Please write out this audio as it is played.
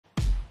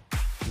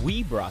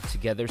we brought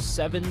together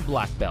 7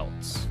 black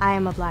belts. I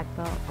am a black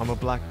belt. I'm a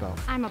black belt.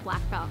 I'm a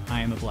black belt.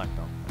 I am a black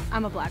belt.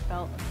 I'm a black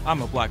belt.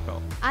 I'm a black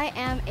belt. I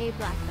am a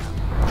black belt.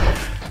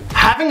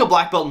 Having a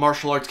black belt in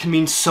martial arts can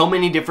mean so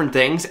many different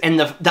things, and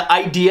the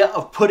idea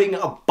of putting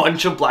a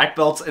bunch of black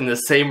belts in the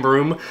same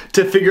room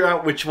to figure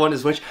out which one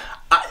is which,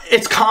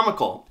 it's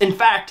comical. In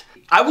fact,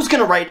 I was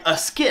gonna write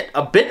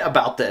a bit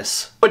about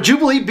this, but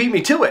Jubilee beat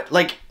me to it,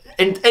 like,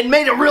 and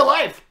made it real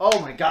life.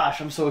 Oh my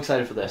gosh, I'm so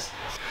excited for this.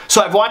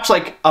 So I've watched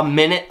like a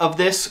minute of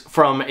this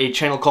from a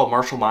channel called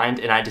Martial Mind,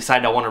 and I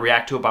decided I want to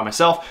react to it by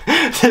myself.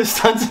 The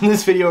stunts in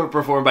this video are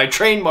performed by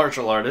trained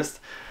martial artists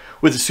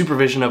with the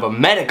supervision of a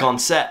medic on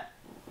set.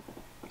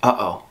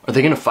 Uh-oh, are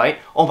they gonna fight?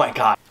 Oh my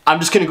god. I'm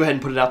just gonna go ahead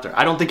and put it out there.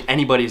 I don't think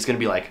anybody's gonna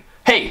be like,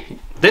 hey,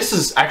 this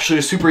is actually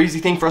a super easy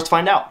thing for us to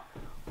find out.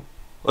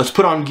 Let's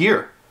put on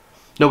gear.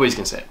 Nobody's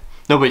gonna say it.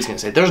 Nobody's gonna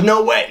say it. There's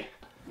no way.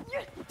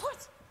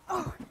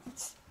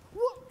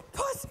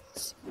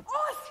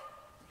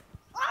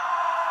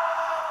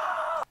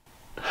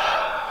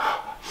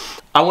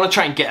 I want to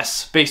try and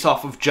guess based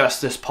off of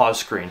just this pause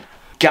screen.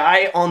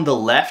 Guy on the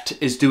left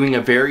is doing a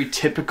very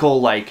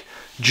typical like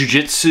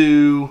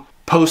jiu-jitsu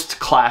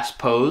post-class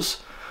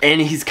pose,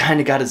 and he's kind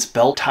of got his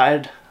belt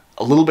tied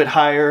a little bit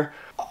higher.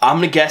 I'm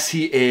gonna guess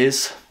he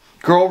is.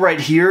 Girl right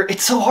here,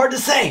 it's so hard to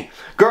say.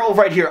 Girl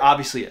right here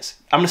obviously is.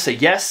 I'm gonna say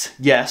yes,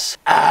 yes.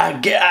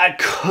 I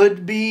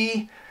could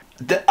be.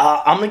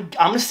 I'm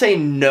gonna say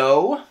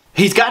no.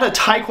 He's got a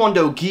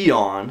taekwondo gi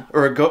on,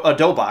 or a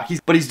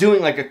dobak, but he's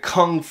doing like a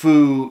kung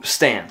fu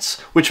stance,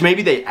 which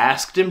maybe they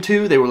asked him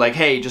to. They were like,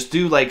 hey, just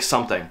do like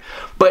something.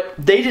 But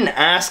they didn't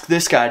ask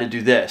this guy to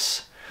do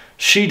this.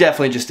 She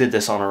definitely just did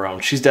this on her own.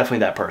 She's definitely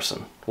that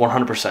person,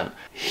 100%.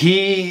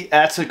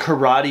 That's a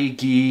karate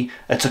gi,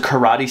 that's a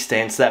karate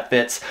stance that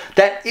fits.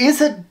 That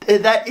is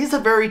a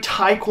very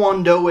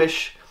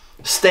taekwondo-ish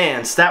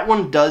stance. That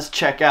one does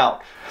check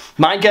out.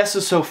 My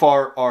guesses so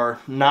far are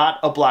not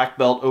a black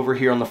belt over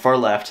here on the far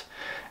left,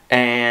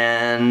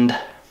 and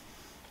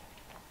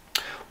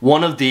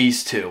one of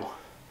these two.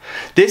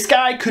 This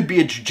guy could be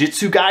a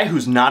jiu-jitsu guy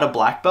who's not a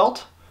black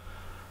belt,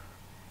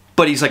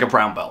 but he's like a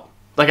brown belt.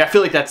 Like, I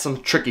feel like that's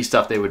some tricky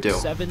stuff they would do.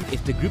 7,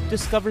 if the group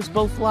discovers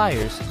both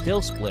liars,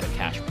 they'll split a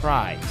cash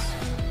prize.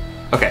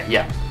 Okay,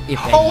 yeah. If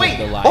Oh wait!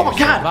 any of the Oh my liars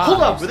god!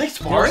 Hold up! survives, Were they they'll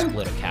sparring?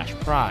 split a cash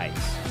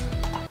prize.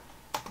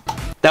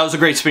 That was a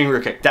great spinning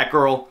rear kick. That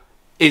girl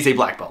is a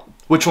black belt.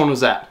 Which one was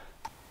that?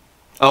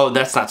 Oh,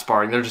 that's not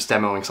sparring. They're just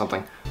demoing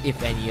something.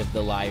 If any of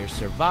the liars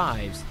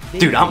survives, they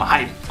Dude, I'm will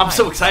hyped. win I'm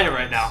so time. excited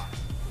right now.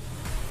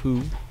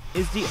 Who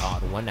is the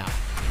odd one out?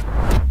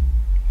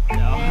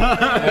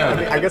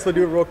 I guess we'll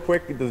do it real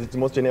quick. The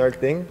most generic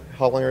thing.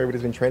 How long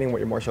everybody's been training? What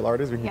your martial art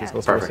is? We can just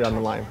go straight down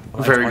the line.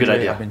 Very good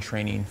idea. I've been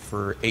training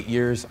for 8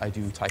 years. I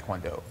do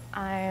Taekwondo.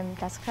 I'm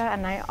Jessica,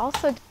 and I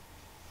also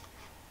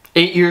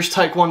 8 years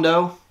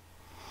Taekwondo.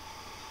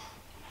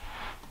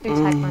 do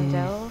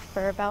Taekwondo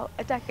for about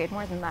a decade,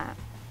 more than that.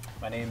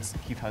 My name's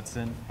Keith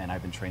Hudson, and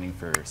I've been training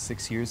for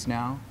 6 years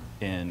now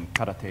in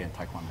Karate and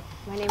Taekwondo.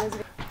 My name is...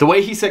 The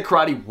way he said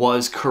karate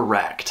was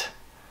correct.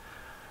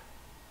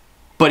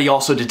 But he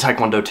also did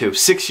Taekwondo too.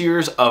 6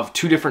 years of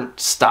 2 different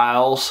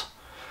styles.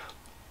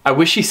 I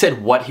wish he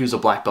said what he was a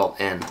black belt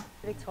in.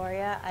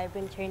 Victoria. I've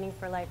been training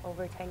for like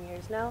over 10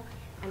 years now,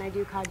 and I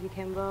do Kaji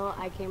Kimbo.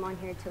 I came on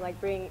here to like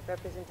bring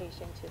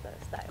representation to the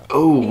style.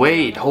 Oh,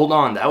 wait, hold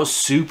on. That was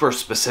super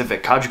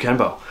specific. Kaju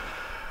Kenbo.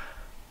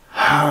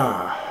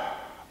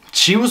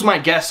 She was my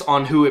guess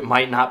on who it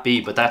might not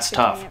be, but that's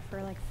tough. Doing it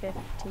for like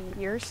 15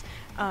 years.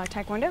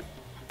 Taekwondo.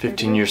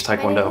 15 years My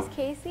name Taekwondo. is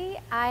Casey.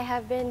 I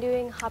have been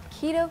doing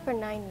Hapkido for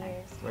 9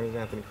 years. My name is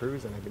Anthony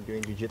Cruz, and I've been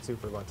doing jiu-jitsu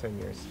for about 10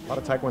 years. A lot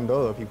of Taekwondo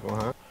though,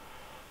 people,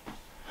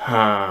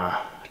 huh?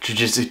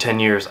 Jiu-jitsu 10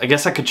 years. I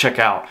guess I could check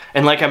out.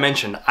 And like I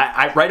mentioned,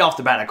 I right off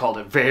the bat I called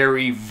it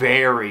very,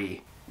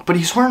 very... But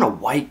he's wearing a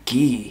white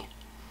gi.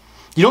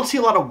 You don't see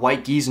a lot of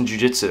white gis in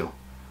jiu-jitsu.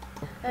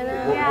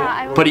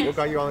 What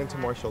got you all into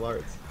martial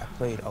arts? I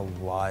played a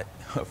lot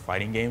of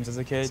fighting games as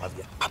a kid.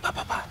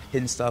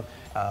 Hitting stuff.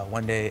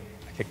 One day,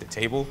 I kicked a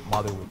table.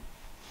 Mother would...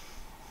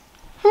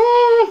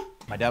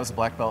 My dad was a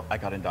black belt. I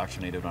got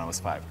indoctrinated when I was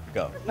 5.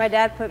 Go. My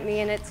dad put me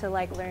in it to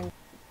like learn.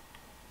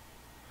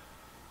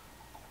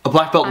 A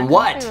black belt in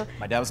what?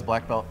 My dad was a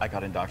black belt. I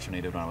got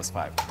indoctrinated when I was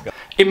 5. Go.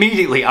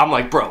 Immediately, I'm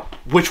like, bro,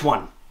 which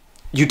one?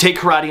 You take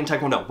karate and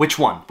taekwondo. Which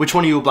one? Which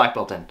one are you a black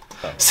belt in?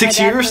 6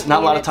 years?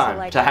 Not a lot of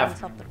time to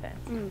have.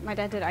 My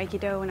dad did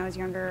Aikido when I was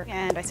younger,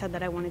 and I said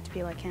that I wanted to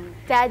be like him.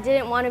 Dad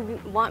didn't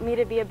want me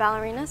to be a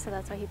ballerina, so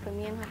that's why he put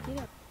me in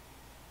Hapkido.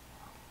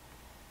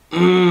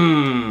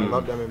 I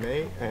loved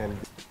MMA, and...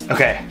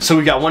 Okay, so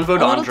we got one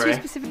vote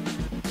Andre.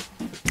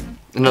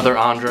 Another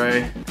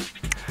Andre.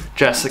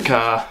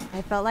 Jessica.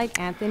 I felt like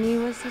Anthony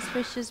was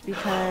suspicious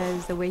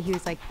because the way he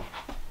was like...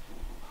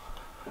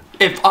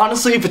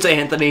 Honestly, if it's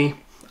Anthony,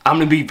 I'm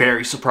gonna be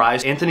very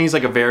surprised. Anthony's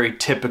like a very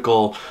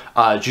typical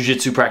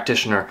jiu-jitsu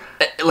practitioner.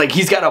 Like,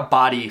 he's got a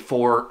body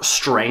for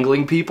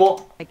strangling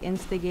people. Like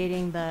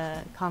instigating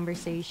the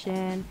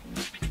conversation.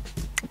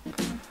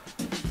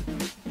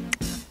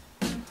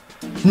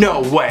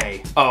 No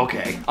way. Oh,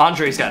 okay.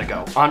 Andre's gotta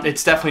go.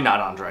 It's definitely not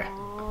Andre.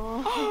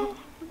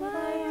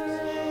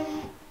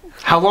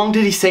 How long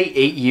did he say?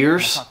 8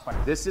 years?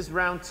 This is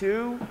round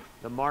 2,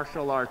 the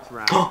martial arts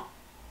round.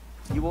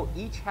 You will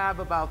each have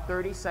about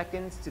 30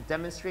 seconds to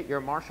demonstrate your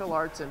martial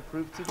arts and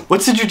prove to the—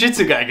 What's the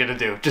jiu-jitsu guy gonna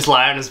do? Just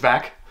lie on his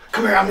back?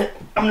 Come here, I'm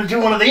gonna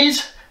do one of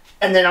these,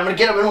 and then I'm gonna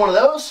get him in one of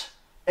those,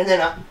 and then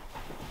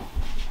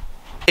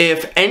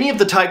If any of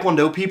the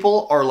Taekwondo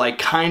people are like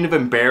kind of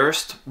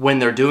embarrassed when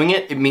they're doing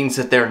it, it means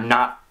that they're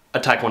not a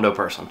Taekwondo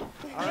person.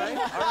 Alright.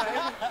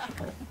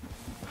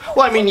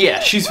 Well, I mean, yeah,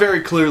 she's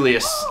very clearly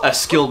a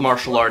skilled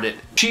martial artist.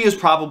 She is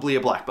probably a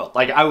black belt.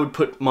 Like, I would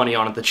put money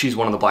on it that she's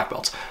one of the black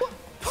belts.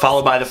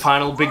 Followed by the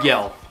final big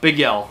yell. Big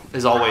yell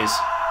is always...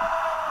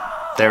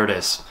 There it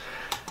is.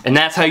 And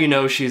that's how you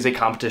know she's a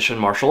competition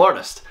martial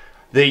artist.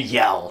 The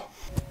yell.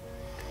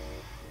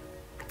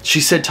 She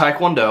said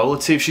Taekwondo.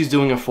 Let's see if she's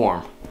doing a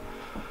form.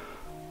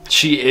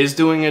 She is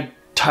doing a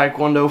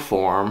Taekwondo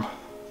form.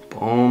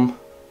 Boom.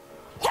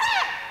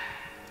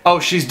 Oh,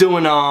 she's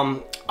doing,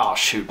 oh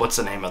shoot, what's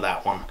the name of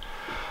that one?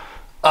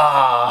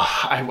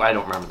 I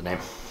don't remember the name.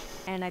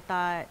 And I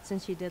thought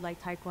since she did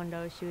like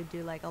Taekwondo, she would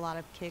do like a lot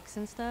of kicks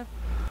and stuff.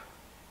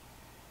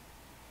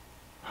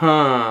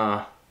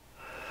 Huh.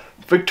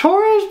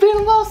 Victoria's being a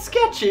little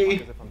sketchy.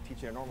 If I'm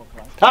teaching a normal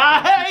class.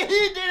 Ah, hey,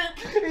 he did it!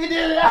 He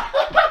did it!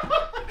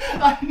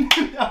 I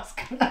knew that was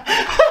gonna...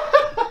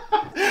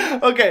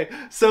 Okay,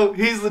 so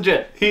he's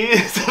legit.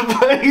 He's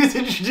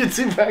a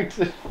jiu-jitsu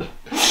practitioner.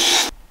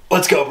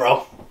 Let's go,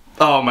 bro.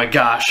 Oh my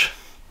gosh.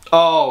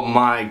 Oh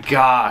my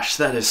gosh,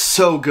 that is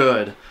so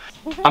good.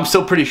 I'm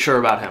still pretty sure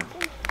about him.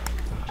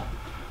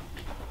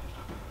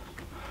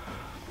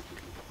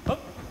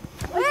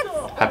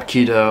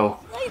 Hapkido.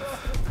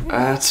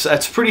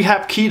 That's pretty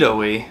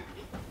Hapkido-y.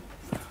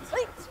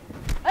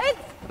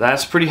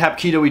 That's pretty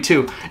Hapkido-y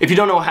too. If you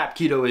don't know what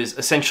Hapkido is,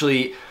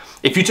 essentially,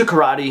 if you took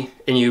karate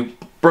and you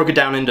broke it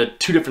down into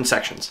 2 different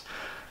sections.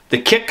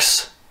 The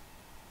kicks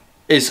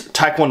is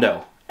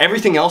Taekwondo.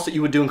 Everything else that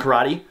you would do in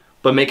karate,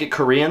 but make it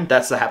Korean,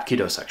 that's the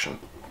Hapkido section.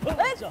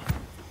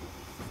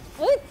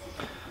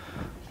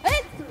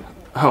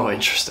 Oh,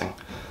 interesting.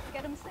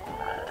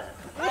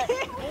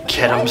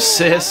 Get him,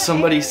 sis,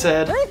 somebody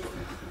said.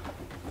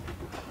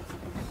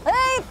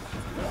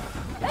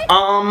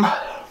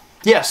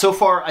 Yeah, so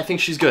far, I think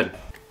she's good.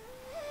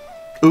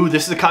 Ooh,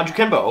 this is the Kaju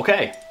Kenbo.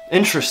 Okay,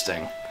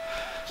 interesting.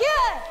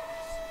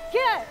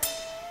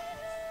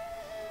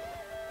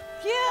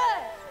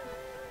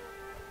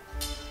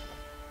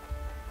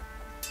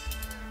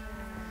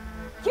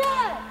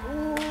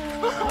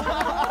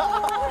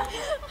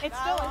 It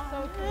still is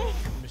so cool.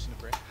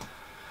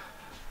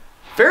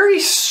 Very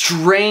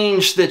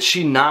strange that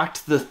she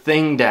knocked the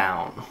thing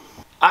down.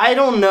 I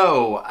don't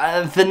know.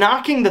 The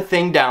knocking the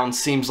thing down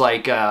seems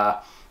like an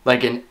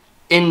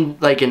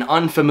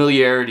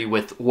unfamiliarity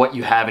with what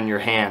you have in your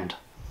hand.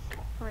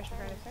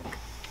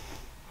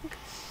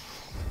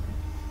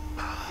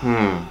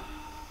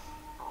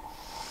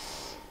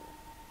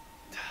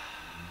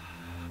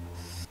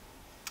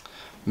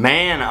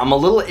 Man, I'm a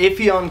little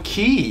iffy on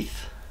Keith.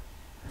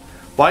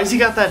 Why has he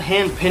got that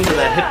hand pinned to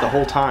that hip the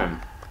whole time?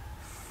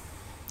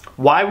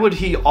 Why would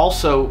he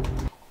also...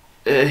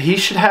 he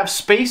should have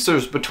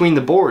spacers between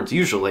the boards,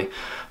 usually.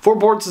 4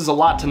 boards is a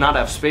lot to not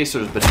have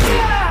spacers between.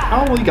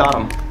 Oh, we got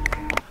him.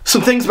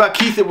 Some things about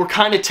Keith that were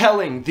kind of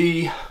telling.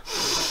 The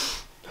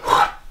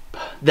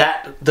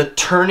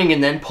turning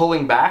and then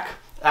pulling back.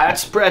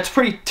 That's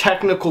pretty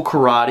technical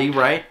karate,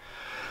 right?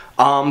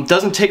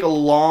 Doesn't take a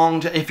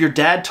long... if your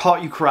dad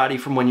taught you karate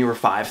from when you were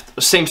 5,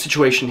 same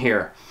situation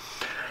here.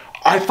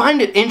 I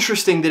find it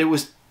interesting that it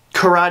was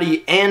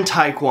karate and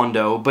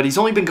Taekwondo, but he's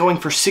only been going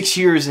for 6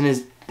 years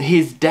and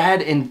his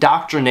dad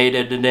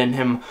indoctrinated it in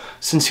him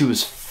since he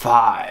was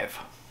 5.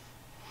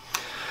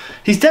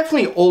 He's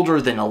definitely older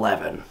than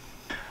 11.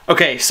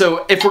 Okay,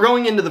 so if we're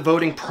going into the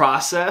voting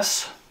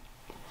process,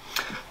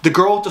 the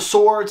girl with the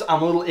swords,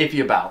 I'm a little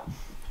iffy about.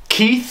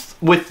 Keith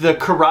with the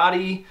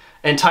karate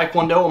and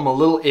Taekwondo, I'm a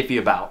little iffy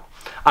about.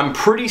 I'm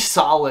pretty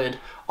solid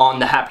on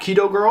the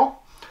Hapkido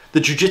girl, the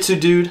jiu-jitsu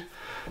dude,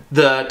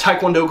 the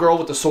Taekwondo girl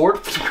with the sword,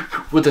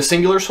 with the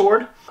singular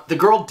sword. The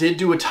girl did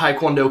do a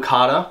Taekwondo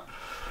kata.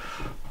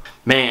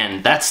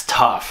 Man, that's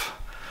tough.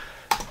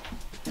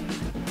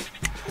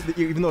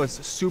 Even though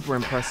it's super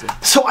impressive.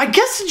 So I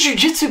guess the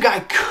jiu-jitsu guy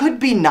could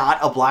be not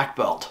a black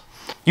belt.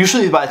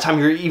 Usually by the time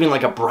you're even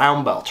like a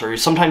brown belt or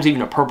sometimes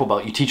even a purple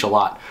belt, you teach a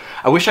lot.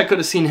 I wish I could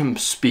have seen him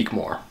speak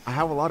more. I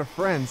have a lot of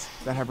friends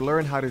that have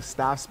learned how to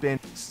staff spin,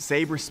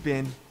 saber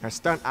spin, are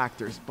stunt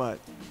actors, but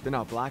they're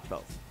not black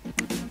belts.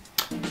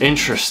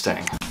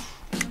 Interesting.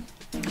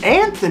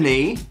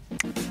 Anthony?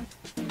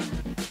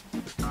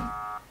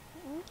 I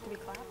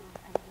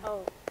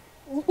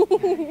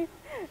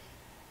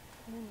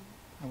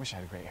wish I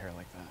had great hair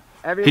like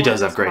that. He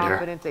does have great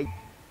hair.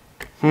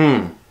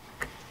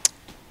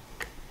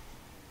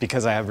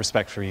 Because I have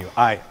respect for you.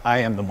 I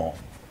am the mole.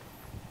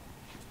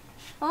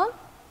 Huh?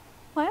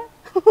 What?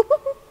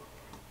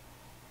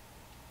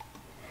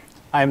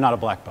 I am not a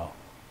black belt.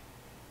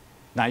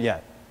 Not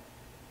yet.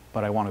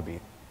 but I want to be.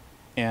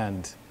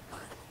 And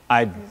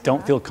I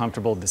don't feel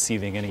comfortable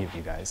deceiving any of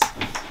you guys.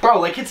 Bro,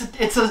 like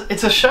it's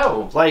a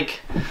show.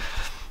 Like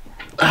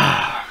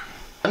that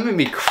made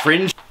me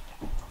cringe.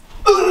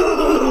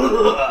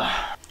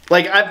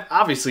 Like I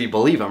obviously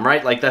believe him,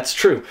 right? Like that's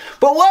true.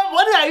 But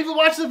what did I even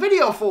watch the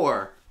video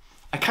for?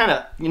 I kind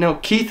of, you know,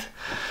 Keith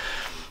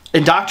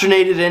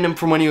indoctrinated in him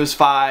from when he was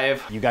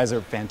 5. You guys are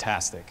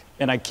fantastic,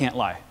 and I can't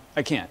lie.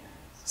 I can't.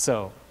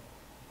 So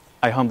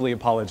I humbly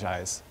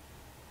apologize,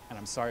 and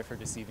I'm sorry for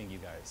deceiving you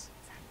guys.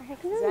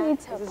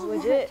 This is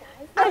legit.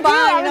 I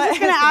was just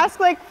gonna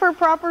ask like for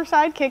proper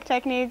sidekick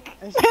technique.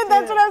 That's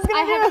what I was gonna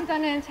I do. haven't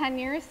done it in 10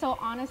 years, so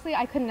honestly,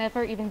 I could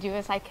never even do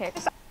a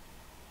sidekick.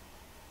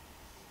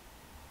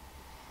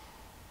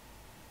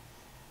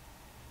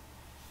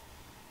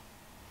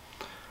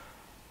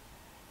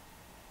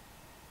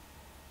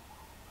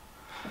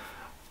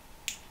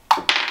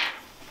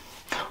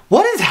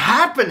 What is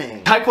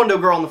happening?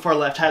 Taekwondo girl on the far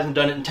left hasn't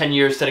done it in 10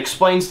 years. That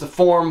explains the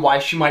form, why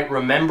she might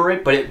remember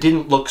it, but it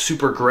didn't look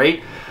super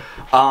great.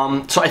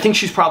 So I think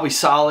she's probably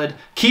solid.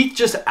 Keith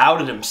just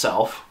outed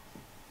himself.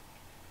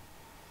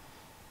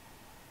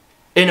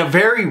 In a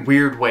very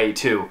weird way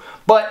too.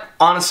 But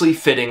honestly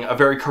fitting, a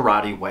very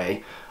karate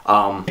way.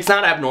 It's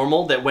not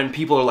abnormal that when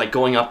people are like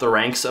going up the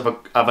ranks of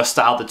a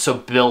style that's so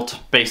built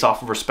based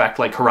off of respect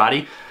like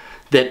karate,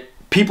 that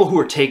people who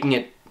are taking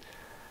it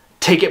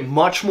take it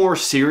much more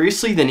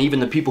seriously than even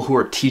the people who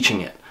are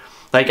teaching it.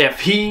 Like if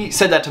he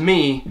said that to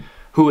me,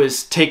 who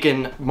has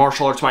taken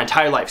martial arts my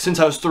entire life, since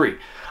I was 3,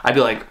 I'd be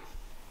like,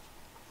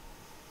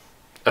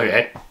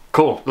 okay,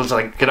 cool. Let's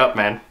like, get up,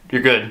 man.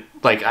 You're good.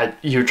 Like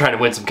you're trying to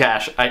win some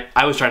cash.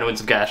 I was trying to win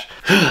some cash.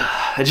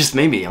 It just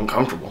made me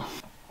uncomfortable.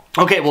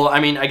 Okay, well, I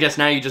mean, I guess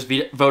now you just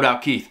vote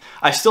out Keith.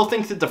 I still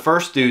think that the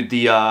first dude,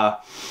 the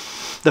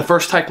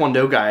first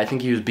Taekwondo guy, I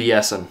think he was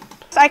BSing.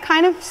 I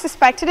kind of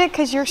suspected it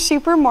because you're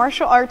super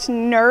martial arts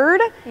nerd.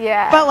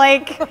 Yeah. But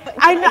like,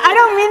 I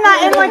don't mean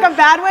that in like a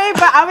bad way,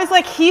 but I was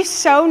like, he's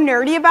so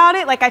nerdy about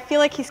it. Like, I feel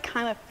like he's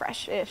kind of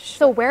fresh-ish.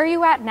 So where are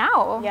you at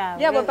now?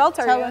 Yeah, what belts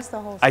are you? Tell us the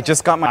whole story. I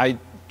just got I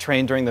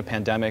trained during the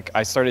pandemic.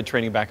 I started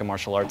training back in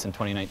martial arts in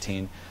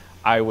 2019.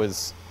 I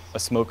was a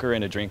smoker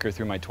and a drinker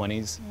through my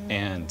 20s,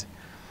 and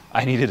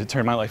I needed to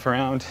turn my life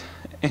around.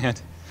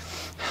 And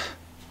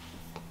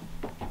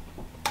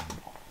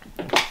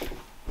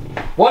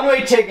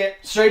One-way ticket,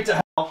 straight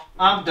to hell.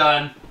 I'm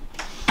done.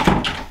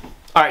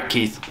 Alright,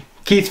 Keith.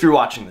 Keith, if you're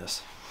watching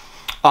this.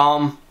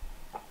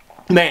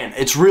 Man,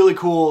 it's really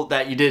cool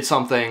that you did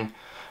something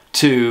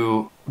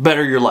to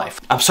better your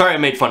life. I'm sorry I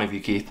made fun of you,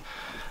 Keith.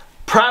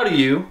 Proud of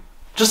you.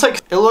 Just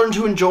like, learn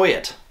to enjoy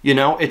it. You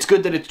know, it's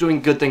good that it's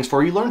doing good things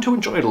for you. Learn to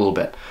enjoy it a little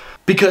bit.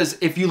 Because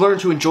if you learn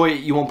to enjoy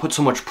it, you won't put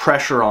so much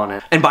pressure on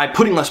it. And by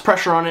putting less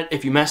pressure on it,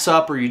 if you mess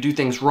up or you do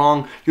things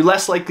wrong, you're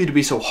less likely to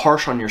be so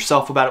harsh on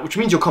yourself about it, which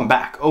means you'll come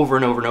back over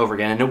and over and over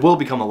again, and it will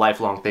become a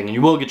lifelong thing, and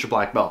you will get your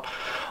black belt.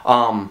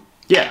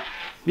 Yeah.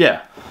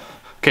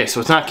 Okay,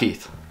 so it's not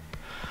Keith.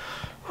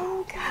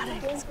 Oh, got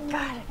it. It's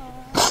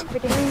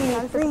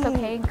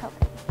okay.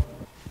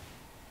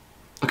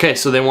 Okay,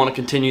 so they want to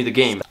continue the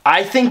game.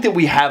 I think that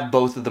we have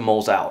both of the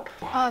moles out.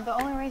 The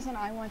only reason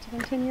I want to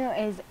continue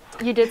is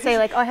you did say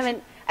like, oh, I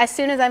haven't, as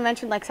soon as I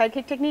mentioned like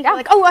sidekick technique, you're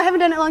like, oh, I haven't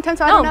done it in a long time,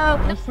 so I don't know.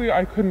 Honestly,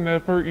 I could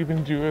never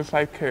even do a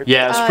sidekick.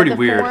 Yeah, it's pretty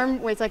weird. The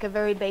form was like a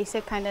very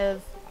basic kind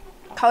of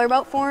color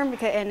belt form,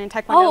 because, and in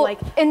Taekwondo, like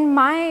in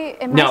my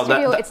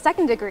studio, it's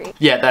 2nd degree.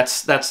 Yeah,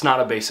 that's not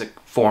a basic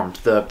form.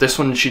 This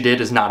one she did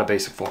is not a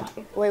basic form.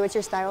 Wait, what's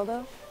your style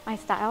though? My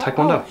style?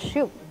 Taekwondo. Oh,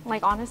 shoot.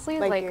 Like honestly,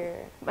 Like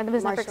it was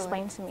never martial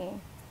explained to me.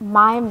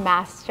 My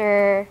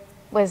master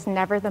was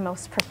never the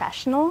most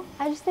professional.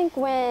 I just think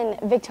when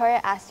Victoria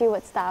asked you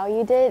what style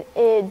you did,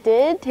 it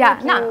did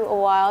take you a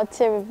while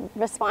to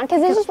respond,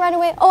 because it's just right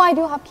away, oh, I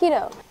do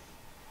Hapkido.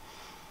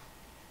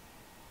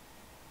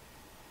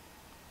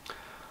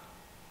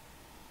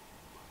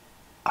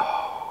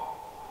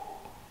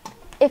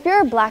 If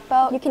you're a black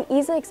belt, you can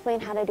easily explain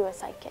how to do a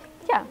side kick.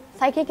 Yeah.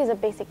 Side kick is a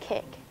basic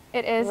kick.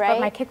 It is, right?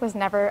 but my kick was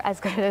never as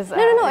good as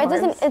No, it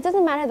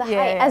doesn't matter the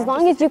height. As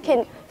long as you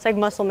can. It's like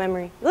muscle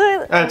memory.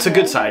 It's a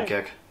good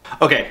sidekick.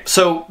 Okay,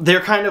 so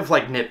they're kind of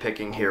like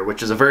nitpicking here,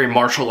 which is a very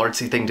martial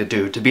artsy thing to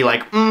do. To be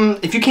like,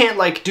 if you can't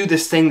like do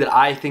this thing that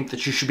I think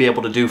that you should be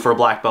able to do for a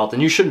black belt, then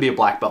you shouldn't be a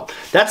black belt.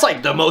 That's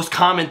like the most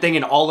common thing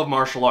in all of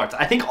martial arts.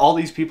 I think all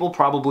these people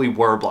probably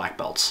were black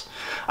belts.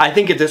 I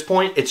think at this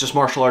point, it's just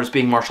martial artists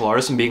being martial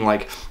artists and being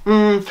like,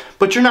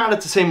 but you're not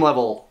at the same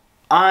level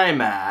I'm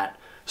at.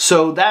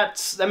 So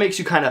that makes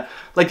you kind of,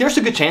 like, there's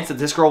a good chance that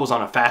this girl was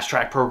on a fast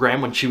track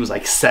program when she was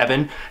like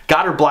 7,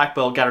 got her black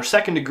belt, got her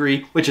 2nd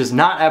degree, which is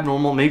not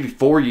abnormal, maybe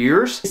 4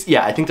 years.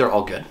 Yeah, I think they're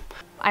all good.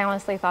 I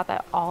honestly thought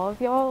that all of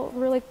y'all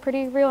were like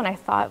pretty real, and I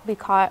thought we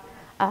caught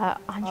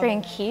Andre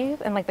and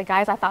Keith, and like the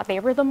guys, I thought they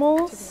were the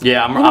moles.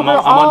 Yeah, I'm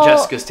on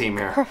Jessica's team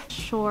here.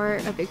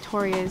 Short of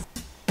Victoria's.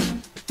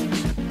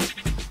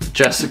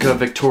 Jessica,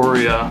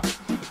 Victoria.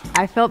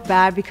 I felt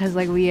bad because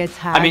like we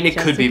attacked. I mean, it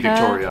could be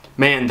Victoria.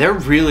 Man, they're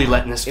really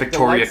letting this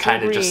Victoria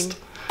kind of just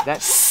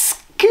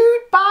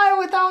scoot by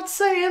without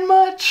saying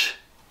much.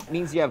 It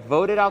means you have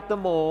voted out the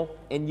mole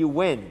and you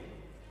win.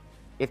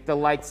 If the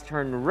lights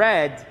turn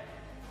red,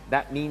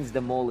 that means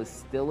the mole is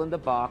still in the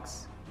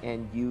box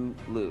and you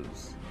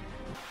lose.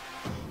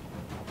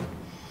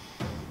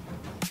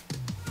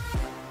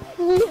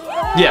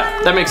 Yeah,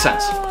 that makes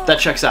sense. That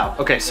checks out.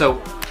 Okay,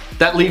 so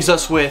that leaves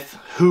us with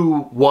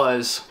who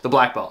was the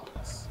black belt.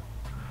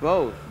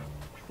 Both,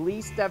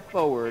 please step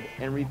forward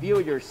and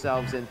reveal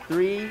yourselves in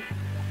 3,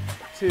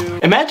 2...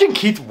 Imagine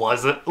Keith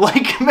wasn't,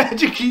 like,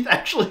 imagine Keith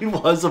actually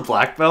was a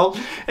black belt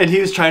and he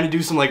was trying to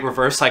do some, like,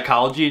 reverse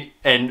psychology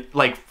and,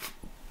 like,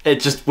 it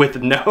just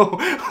with no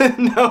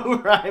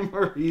rhyme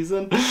or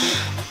reason.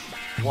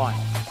 1.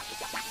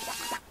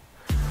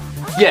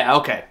 Yeah,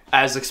 okay,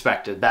 as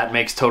expected. That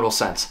makes total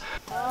sense.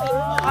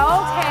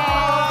 Yeah,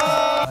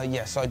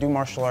 so I do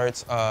martial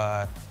arts.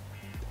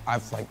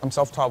 I'm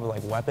self-taught with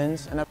like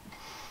weapons and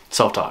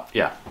self-taught,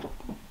 yeah.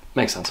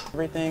 Makes sense.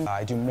 everything.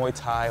 I do Muay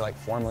Thai, like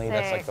formally.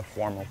 That's like the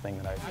formal thing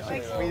that I've done.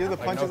 When you did the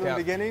punches in the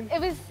beginning?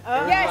 It was,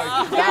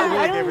 Yes, that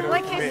really gave it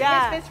away for me. his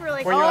fists were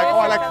like, When you're like, oh,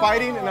 I like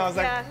fighting, and I was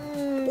like,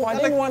 Well, I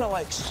didn't want to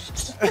like...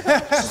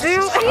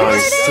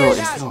 Oh,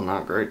 he's still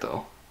not great,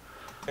 though.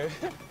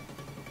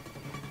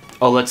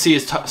 Oh, let's see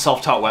his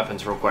self-taught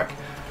weapons real quick.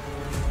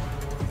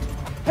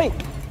 Hey,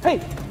 hey,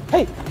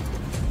 hey.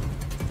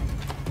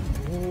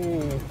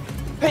 Ooh.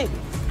 Hey.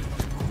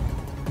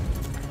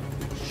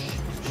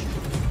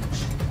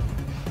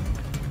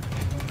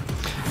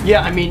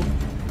 Yeah, I mean,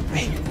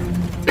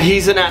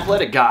 he's an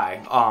athletic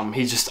guy.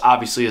 He just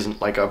obviously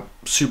isn't like a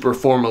super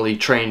formally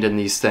trained in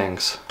these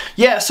things.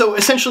 Yeah, so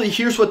essentially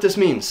here's what this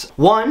means.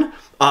 One,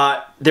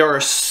 there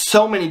are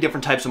so many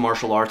different types of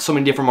martial arts, so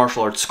many different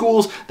martial arts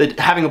schools that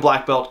having a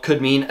black belt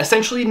could mean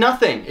essentially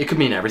nothing. It could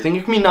mean everything,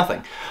 it could mean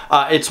nothing.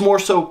 It's more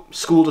so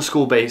school to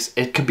school based.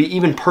 It could be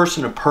even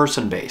person to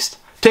person based.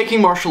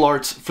 Taking martial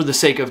arts for the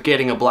sake of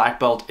getting a black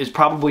belt is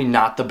probably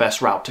not the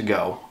best route to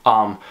go.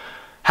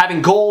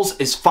 Having goals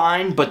is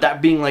fine, but that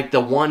being like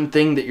the one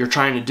thing that you're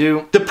trying to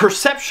do. The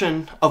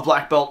perception of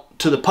black belt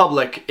to the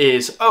public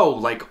is, oh,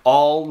 like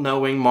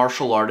all-knowing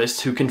martial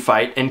artists who can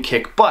fight and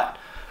kick butt.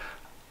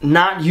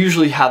 Not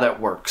usually how that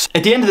works.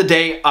 At the end of the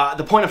day,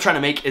 the point I'm trying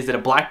to make is that a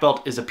black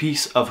belt is a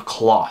piece of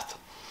cloth.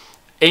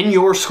 In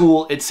your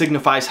school, it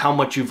signifies how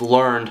much you've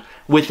learned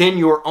within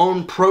your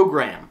own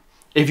program.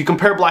 If you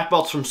compare black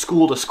belts from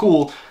school to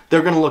school,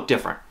 they're gonna look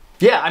different.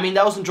 Yeah, I mean,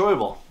 that was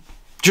enjoyable.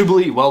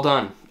 Jubilee, well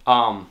done.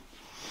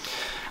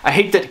 I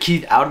hate that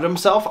Keith outed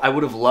himself. I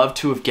would have loved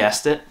to have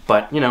guessed it,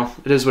 but you know,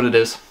 it is what it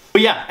is.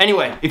 But yeah,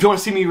 anyway, if you want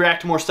to see me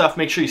react to more stuff,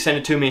 make sure you send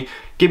it to me.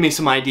 Give me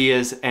some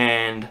ideas,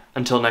 and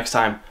until next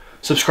time,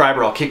 subscribe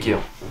or I'll kick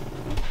you.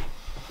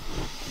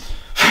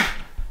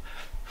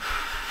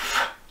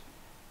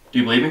 Do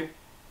you believe me?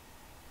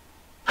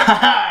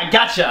 Haha,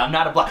 gotcha, I'm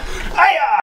not a black...